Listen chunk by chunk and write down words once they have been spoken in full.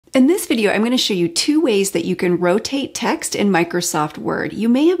In this video, I'm going to show you two ways that you can rotate text in Microsoft Word. You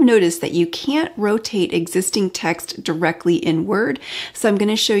may have noticed that you can't rotate existing text directly in Word, so I'm going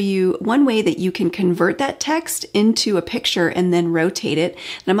to show you one way that you can convert that text into a picture and then rotate it.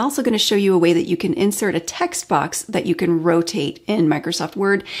 And I'm also going to show you a way that you can insert a text box that you can rotate in Microsoft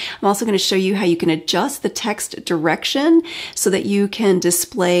Word. I'm also going to show you how you can adjust the text direction so that you can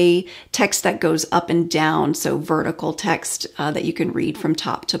display text that goes up and down, so vertical text that you can read from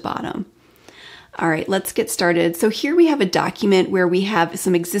top to bottom. All right, let's get started. So here we have a document where we have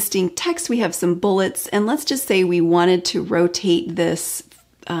some existing text, we have some bullets, and let's just say we wanted to rotate this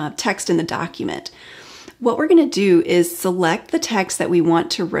text in the document. What we're going to do is select the text that we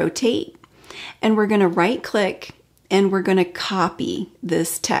want to rotate, and we're going to right click and we're going to copy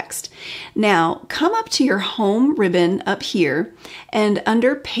this text. Now come up to your home ribbon up here, and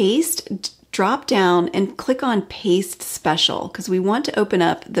under paste, drop down and click on Paste Special because we want to open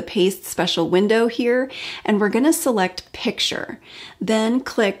up the Paste Special window here, and we're going to select Picture. Then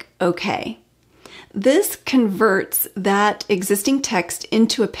click OK. This converts that existing text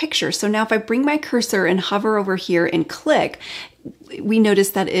into a picture. So now if I bring my cursor and hover over here and click, we notice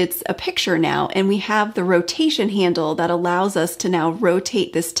that it's a picture now, and we have the rotation handle that allows us to now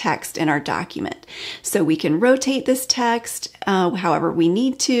rotate this text in our document. So we can rotate this text however we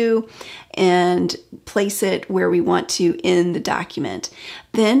need to and place it where we want to in the document.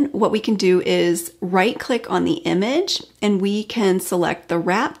 Then what we can do is right click on the image and we can select the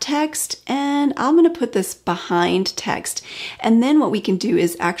wrap text, and I'm going to put this behind text. And then what we can do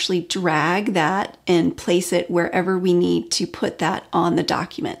is actually drag that and place it wherever we need to put that on the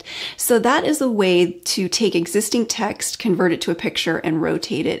document. So that is a way to take existing text, convert it to a picture, and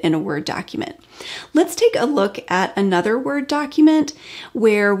rotate it in a Word document. Let's take a look at another Word document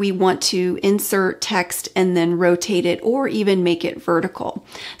where we want to insert text and then rotate it or even make it vertical.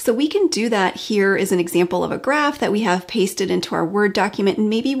 So we can do that. Here is an example of a graph that we have pasted into our Word document, and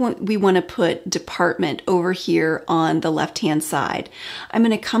maybe we want to put department over here on the left-hand side. I'm going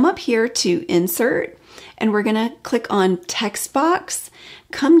to come up here to Insert, and we're going to click on Text Box,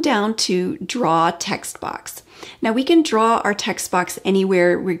 come down to Draw Text Box. Now we can draw our text box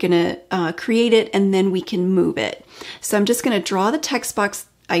anywhere. We're going to create it, and then we can move it. So I'm just going to draw the text box.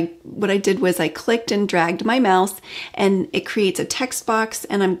 What I did was I clicked and dragged my mouse, and it creates a text box,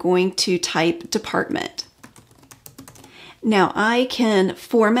 and I'm going to type department. Now I can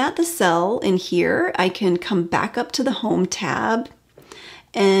format the cell in here. I can come back up to the Home tab,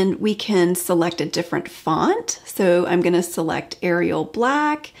 and we can select a different font. So I'm going to select Arial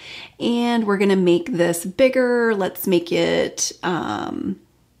Black, and we're going to make this bigger. Let's make it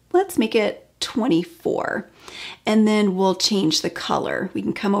 24. And then we'll change the color. We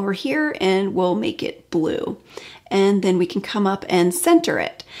can come over here and we'll make it blue. And then we can come up and center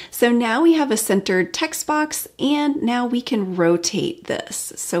it. So now we have a centered text box, and now we can rotate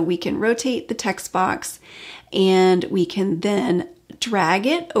this. So we can rotate the text box, and we can then drag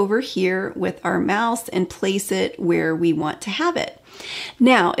it over here with our mouse and place it where we want to have it.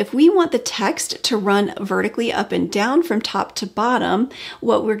 Now, if we want the text to run vertically up and down from top to bottom,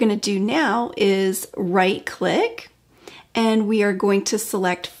 what we're going to do now is right click, and we are going to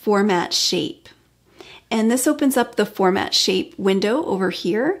select Format Shape. And this opens up the Format Shape window over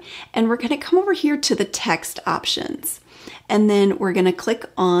here, and we're going to come over here to the text options. And then we're going to click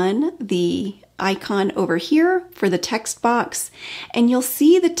on the icon over here for the text box, and you'll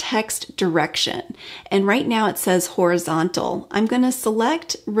see the text direction. And right now it says horizontal. I'm going to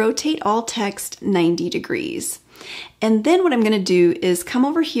select Rotate All Text 90 degrees. And then what I'm going to do is come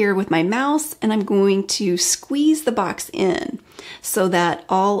over here with my mouse, and I'm going to squeeze the box in so that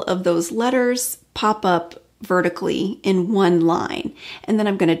all of those letters pop up vertically in one line. And then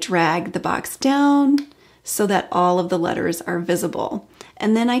I'm going to drag the box down so that all of the letters are visible.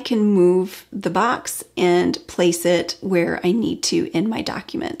 And then I can move the box and place it where I need to in my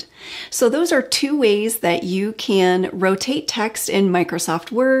document. So those are two ways that you can rotate text in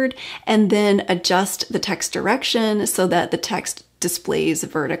Microsoft Word and then adjust the text direction so that the text displays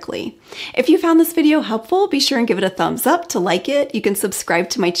vertically. If you found this video helpful, be sure and give it a thumbs up to like it. You can subscribe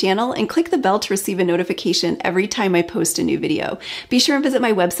to my channel and click the bell to receive a notification every time I post a new video. Be sure and visit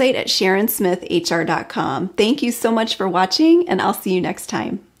my website at SharonSmithHR.com. Thank you so much for watching, and I'll see you next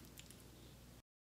time.